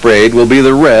color sprayed will be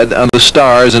the red on the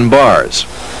stars and bars.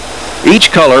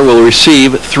 Each color will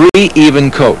receive 3 even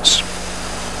coats.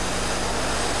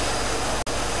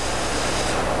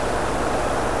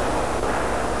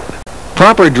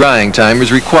 Proper drying time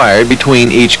is required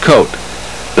between each coat.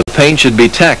 The paint should be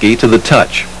tacky to the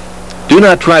touch. Do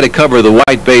not try to cover the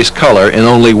white base color in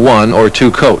only 1 or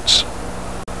 2 coats.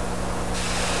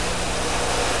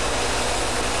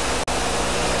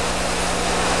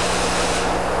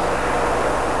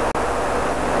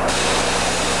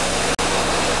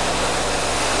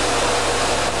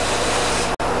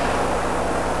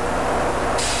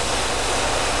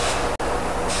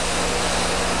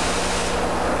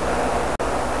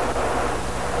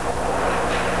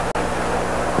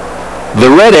 The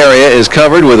red area is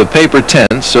covered with a paper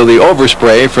tent, so the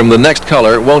overspray from the next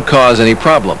color won't cause any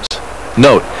problems.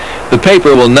 Note, the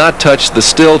paper will not touch the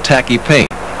still tacky paint.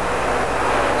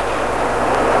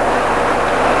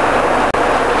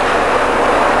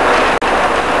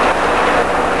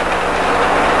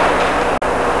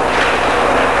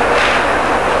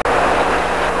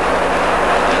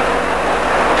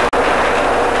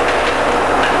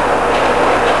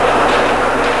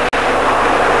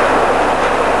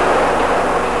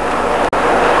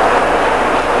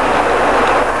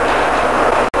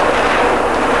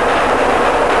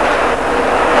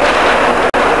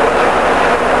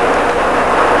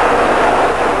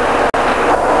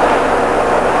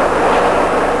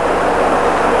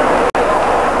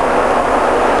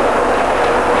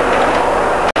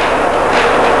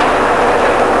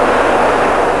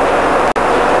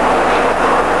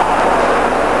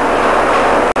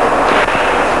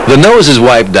 The nose is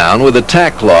wiped down with a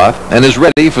tack cloth and is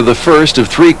ready for the first of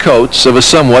 3 coats of a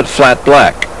somewhat flat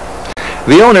black.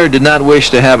 The owner did not wish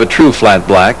to have a true flat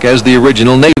black as the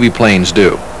original Navy planes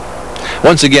do.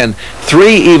 Once again,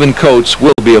 3 even coats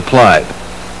will be applied.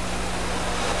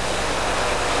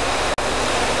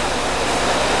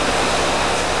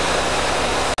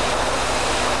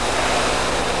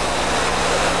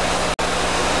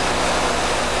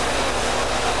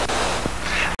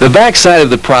 The back side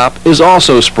of the prop is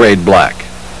also sprayed black.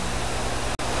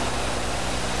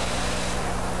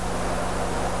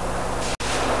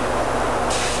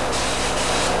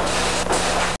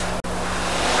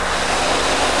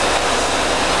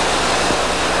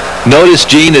 Notice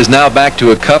Gene is now back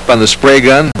to a cup on the spray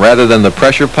gun rather than the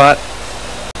pressure pot.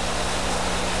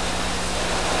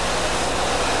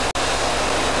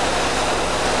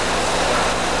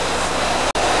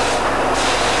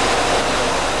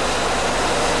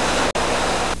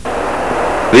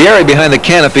 The area behind the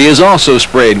canopy is also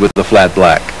sprayed with the flat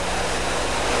black.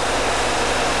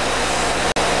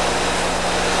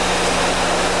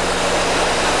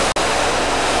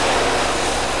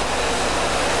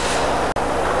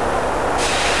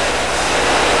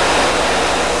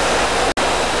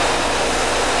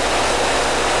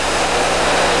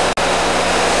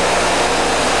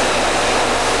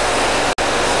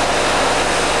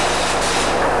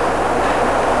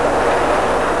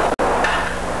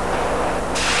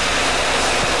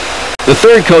 The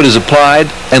third coat is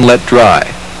applied and let dry.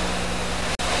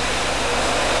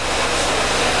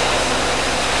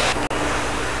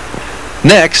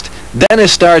 Next,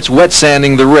 Dennis starts wet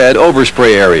sanding the red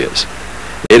overspray areas.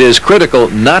 It is critical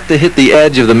not to hit the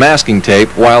edge of the masking tape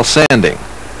while sanding.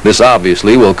 This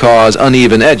obviously will cause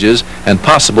uneven edges and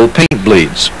possible paint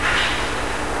bleeds.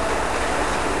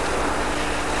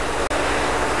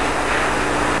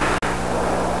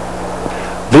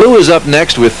 Blue is up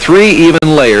next with 3 even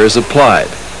layers applied.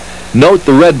 Note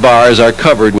the red bars are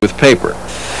covered with paper.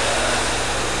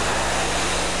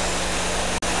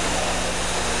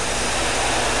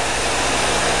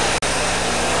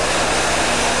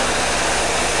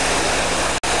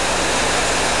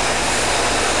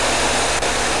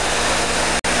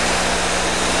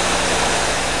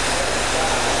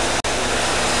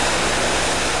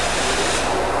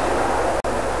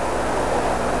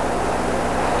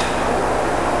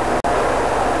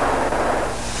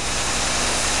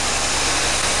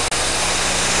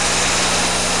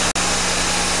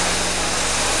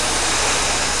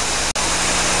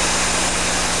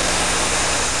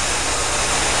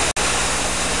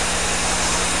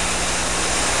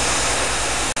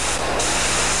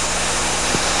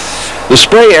 The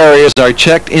spray areas are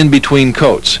checked in between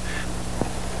coats.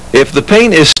 If the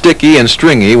paint is sticky and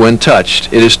stringy when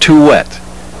touched, it is too wet.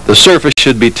 The surface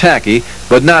should be tacky,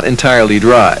 but not entirely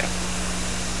dry.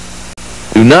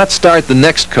 Do not start the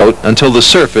next coat until the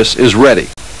surface is ready.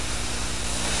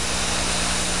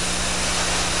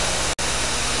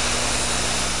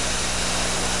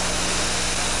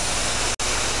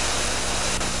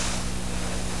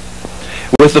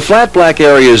 With the flat black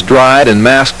areas dried and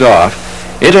masked off,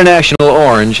 International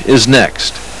Orange is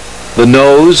next. The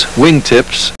nose,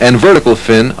 wingtips, and vertical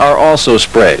fin are also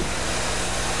sprayed.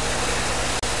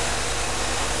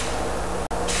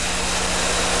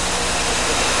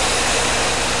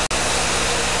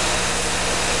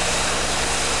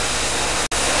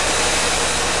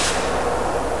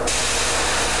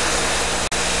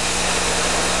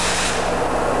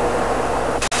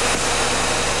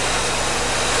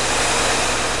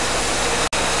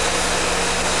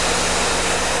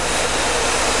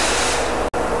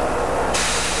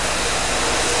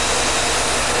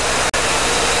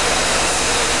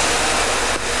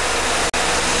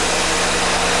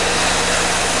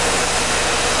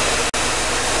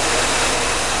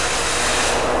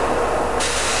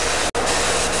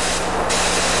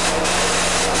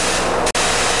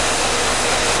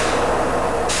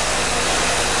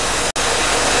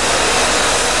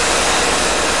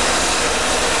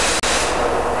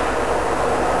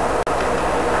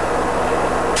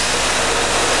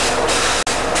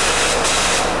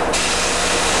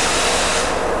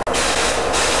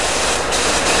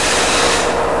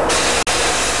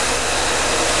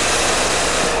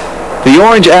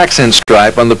 orange accent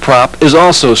stripe on the prop is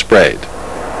also sprayed.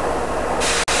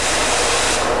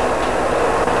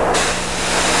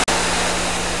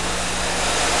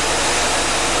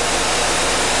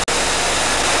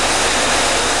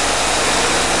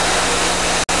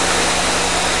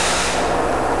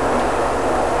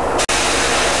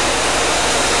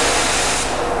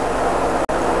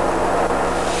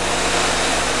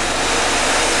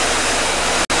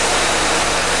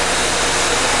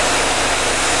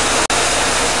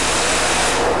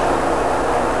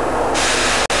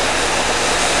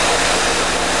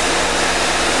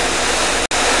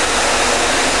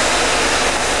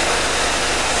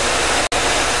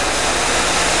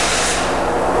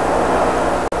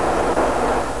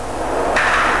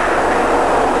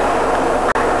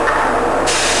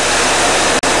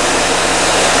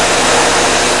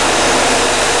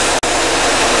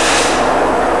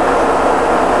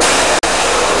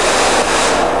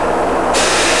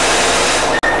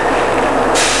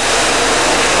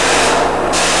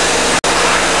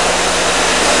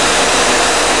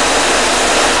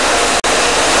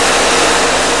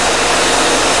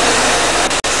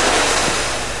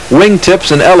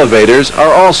 Wingtips and elevators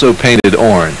are also painted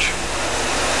orange.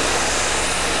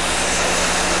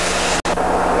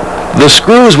 The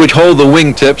screws which hold the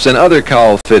wingtips and other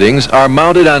cowl fittings are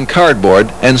mounted on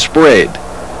cardboard and sprayed.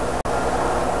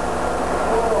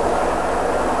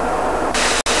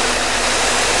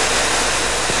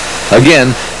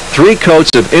 Again, 3 coats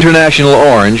of International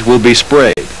Orange will be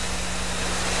sprayed.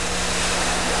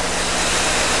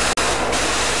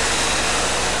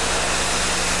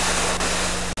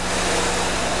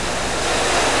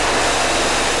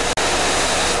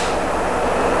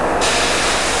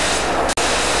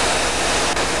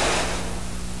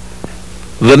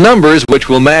 The numbers which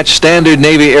will match standard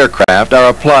Navy aircraft are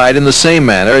applied in the same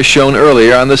manner as shown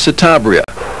earlier on the Citabria.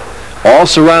 All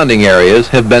surrounding areas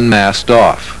have been masked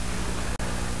off.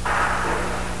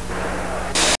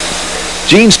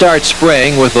 Gene starts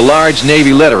spraying with the large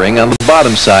Navy lettering on the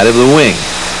bottom side of the wing.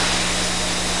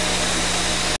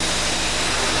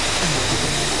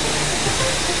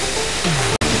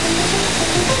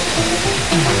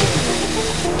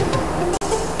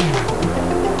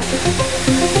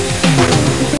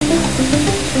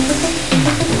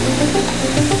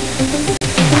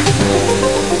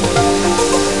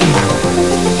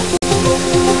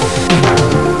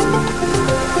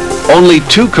 Only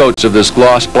 2 coats of this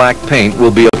gloss black paint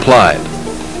will be applied.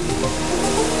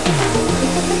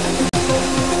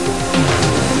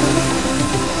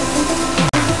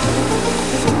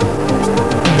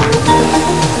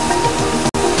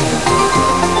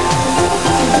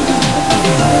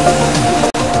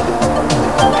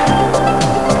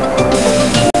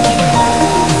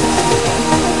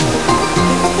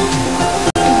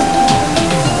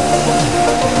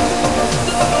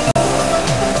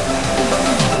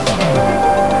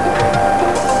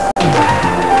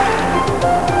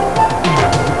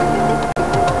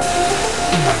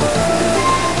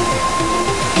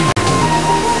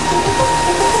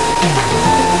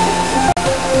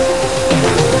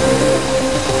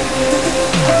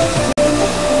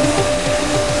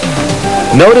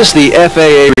 Notice the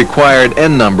FAA required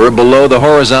N number below the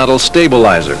horizontal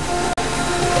stabilizer.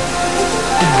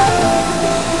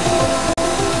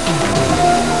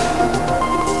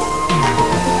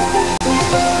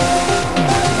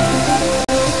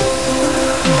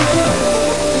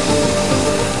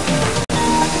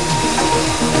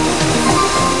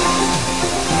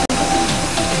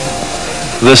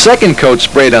 The second coat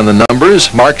sprayed on the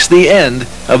numbers marks the end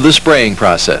of the spraying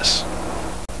process.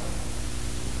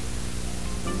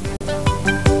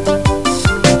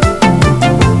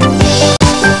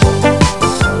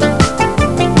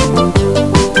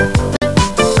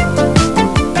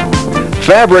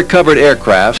 Fabric-covered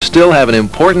aircraft still have an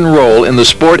important role in the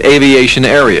sport aviation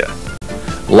area.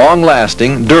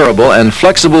 Long-lasting, durable, and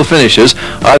flexible finishes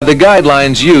are the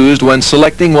guidelines used when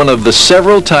selecting one of the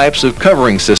several types of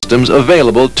covering systems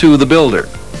available to the builder.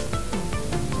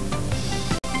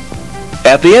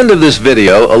 At the end of this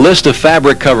video, a list of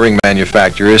fabric covering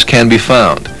manufacturers can be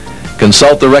found.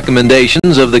 Consult the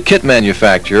recommendations of the kit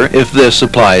manufacturer if this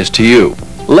applies to you.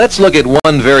 Let's look at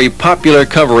one very popular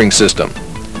covering system,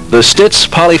 the Stitz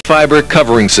Polyfiber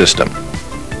Covering System.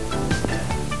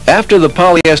 After the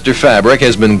polyester fabric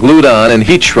has been glued on and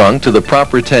heat shrunk to the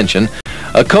proper tension,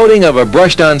 a coating of a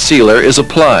brushed-on sealer is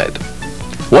applied.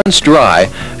 Once dry,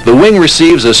 the wing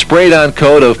receives a sprayed-on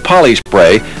coat of poly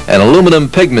spray and aluminum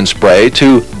pigment spray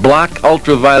to block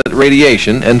ultraviolet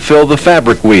radiation and fill the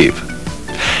fabric weave.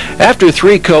 After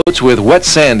 3 coats with wet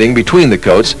sanding between the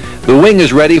coats, the wing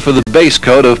is ready for the base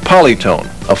coat of Polytone,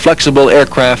 a flexible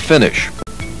aircraft finish.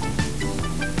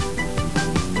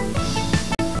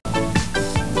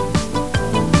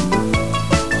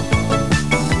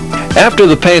 After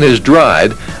the paint is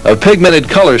dried, a pigmented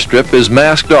color strip is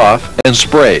masked off and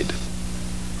sprayed.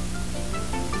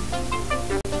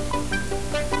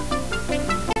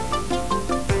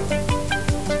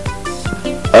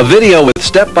 A video with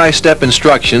step-by-step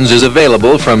instructions is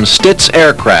available from Stitz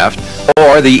Aircraft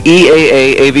or the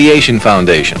EAA Aviation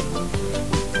Foundation.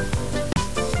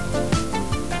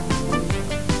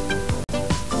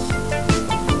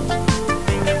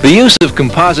 The use of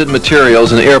composite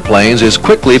materials in airplanes is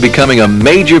quickly becoming a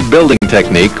major building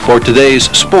technique for today's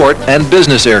sport and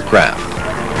business aircraft.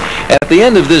 At the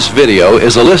end of this video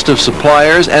is a list of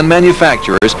suppliers and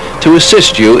manufacturers to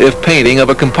assist you if painting of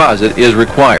a composite is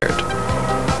required.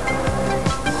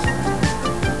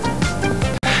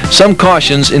 Some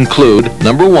cautions include,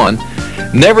 number 1,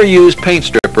 never use paint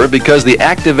stripper because the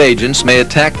active agents may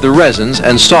attack the resins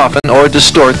and soften or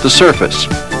distort the surface.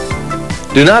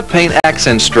 Do not paint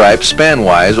accent stripes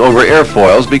span-wise over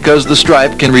airfoils because the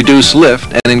stripe can reduce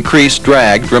lift and increase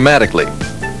drag dramatically.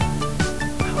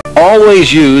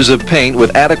 Always use a paint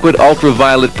with adequate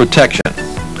ultraviolet protection.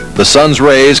 The sun's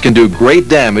rays can do great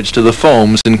damage to the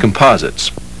foams in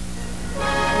composites.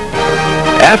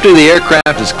 After the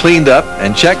aircraft is cleaned up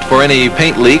and checked for any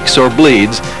paint leaks or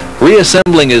bleeds,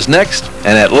 reassembling is next,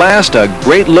 and at last a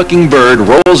great-looking bird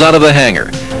rolls out of the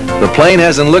hangar. The plane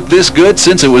hasn't looked this good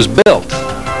since it was built.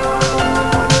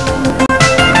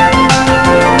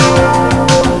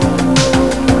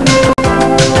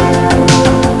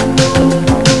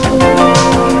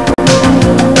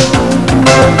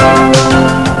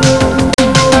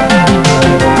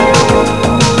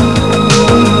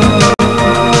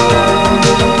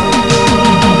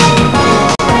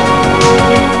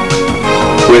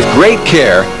 With great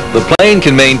care, the plane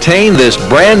can maintain this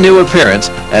brand new appearance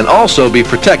and also be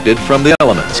protected from the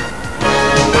elements.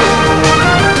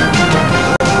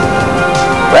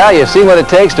 Well, you've seen what it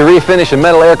takes to refinish a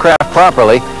metal aircraft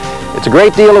properly. It's a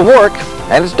great deal of work,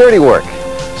 and it's dirty work.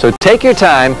 So take your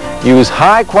time, use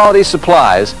high-quality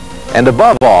supplies, and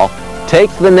above all,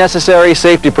 take the necessary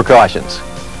safety precautions.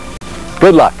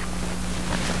 Good luck.